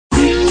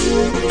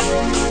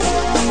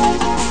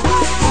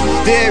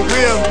dead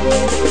real.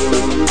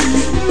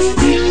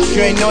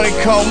 You ain't know they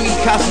call me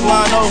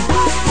Castellano.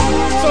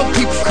 Some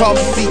people call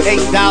me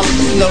 $8,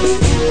 you know.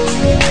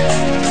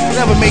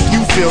 Never make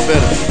you feel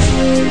better.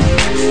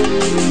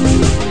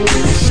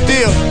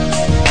 Still,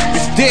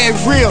 it's dead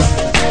real.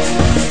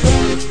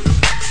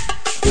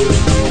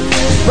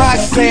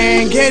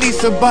 Roxanne, Getty,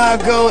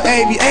 Sabago,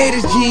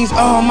 aviators, jeans,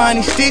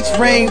 Armani, Stitch,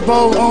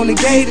 rainbow on the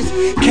gators.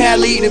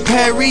 Cali to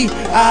Paris,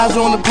 eyes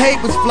on the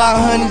papers, fly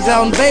honeys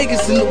out in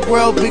Vegas in the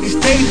world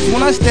biggest stages.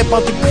 When I step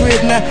out the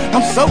crib now,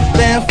 I'm so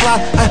damn fly.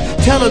 I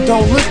tell her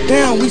don't look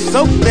down, we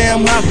so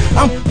damn high.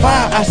 I'm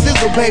fine, I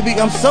sizzle baby,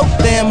 I'm so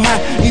damn high.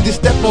 Need to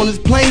step on this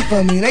plane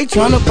for me, they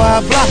tryna buy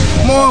a block.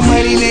 More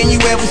money than you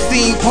ever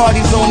seen,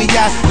 parties on the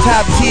yacht.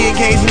 Top tier,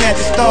 gazing at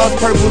the stars,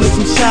 purple and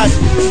some shots.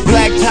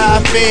 Black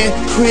tie fair,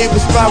 crib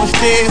with spiral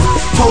stairs.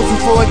 Toasting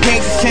for a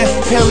gangster chance,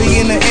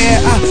 Pelly in the air.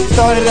 I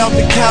started out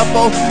the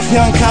capo,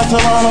 young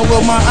Castellano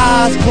with my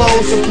eyes closed.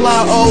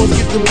 Supply O's,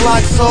 get the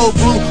block so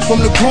blue. From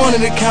the corner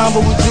to combo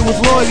with Jewish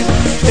lawyers.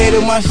 Stay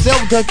to myself,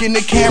 ducking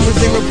the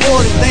cameras and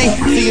reporters. They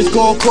see us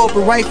going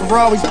corporate, right?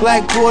 Ferraris,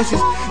 black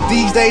Porsches.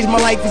 These days my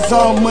life is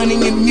all money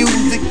and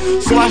music,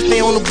 so I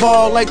stay on the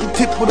ball like the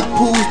tip of the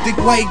pool stick.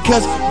 White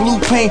cuts, blue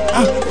paint,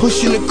 I'm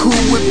pushing the cool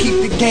whip.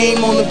 Keep the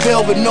game on the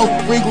velvet, no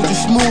wrinkles and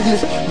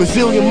smoothness.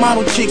 Brazilian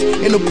model chicks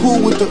in the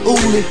pool with the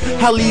oolin'.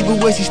 I leave her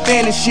where she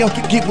standing, she don't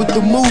get with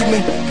the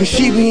movement, cause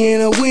she be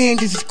in the wind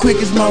just as quick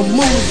as my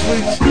mood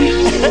switch.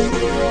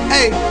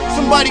 Hey,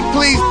 somebody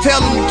please tell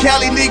them the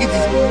Cali niggas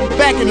is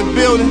back in the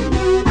building.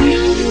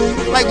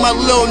 Like my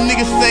little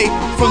niggas say,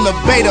 from the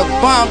Bay to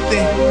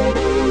Bompton.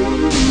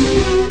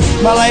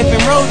 My life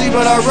ain't rosy,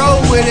 but I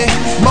roll with it.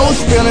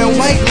 Most feeling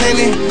white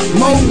linen,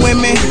 more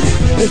women.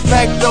 In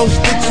fact, those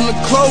stitching the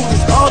clothes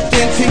is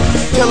authentic.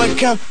 Till I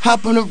come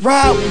hop on the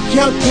ride with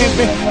young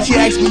pimpin'. She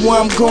asked me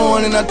where I'm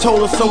going, and I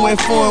told her somewhere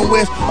foreign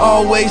west.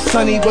 Always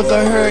sunny, but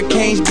the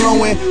hurricanes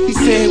blowing. He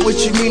said, what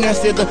you mean? I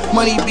said, the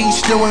money be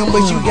snowing,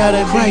 but you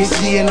gotta be a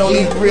G and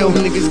only real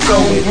niggas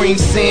going. Bring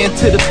sand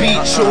to the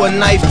beach or a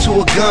knife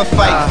to a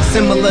gunfight.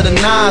 Similar to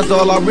Nas,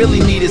 all I really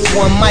need is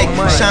one mic.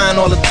 Shine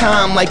all the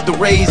time like the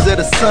rays of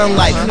the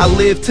sunlight. I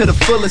live to the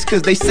fullest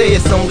cause they say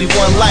it's only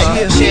one life.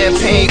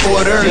 Champagne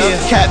orders,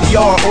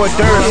 caviar hors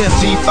d'oeuvres.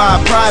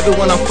 G5 private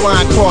when I'm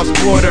flying cross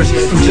borders.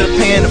 From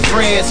Japan to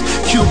France,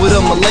 Cuba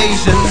to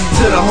Malaysia,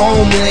 to the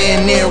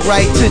homeland, then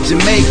right to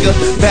Jamaica.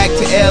 Back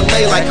to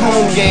LA like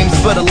home games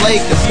for the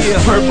Lakers.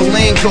 Purple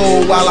and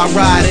gold while I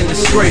ride in the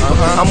scraper.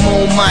 I'm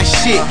on my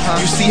shit,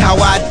 you see how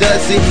I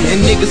does it.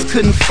 And niggas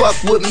couldn't fuck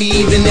with me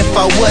even if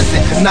I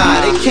wasn't.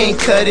 Nah, they can't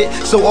cut it,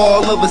 so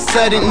all of a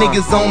sudden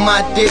niggas on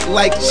my dick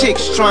like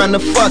chicks trying to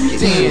fuck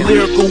it.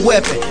 Lyrical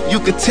weapon, you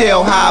could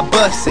tell how I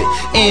bust it.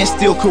 And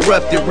still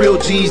corrupted, real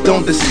G's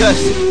don't discuss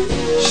it.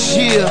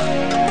 Yeah,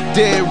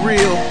 dead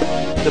real,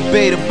 the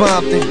Beta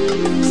Bompton,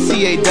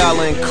 $8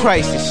 in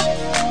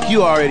Krisis.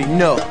 You already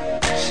know,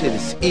 shit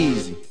is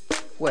easy.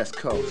 West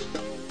Coast.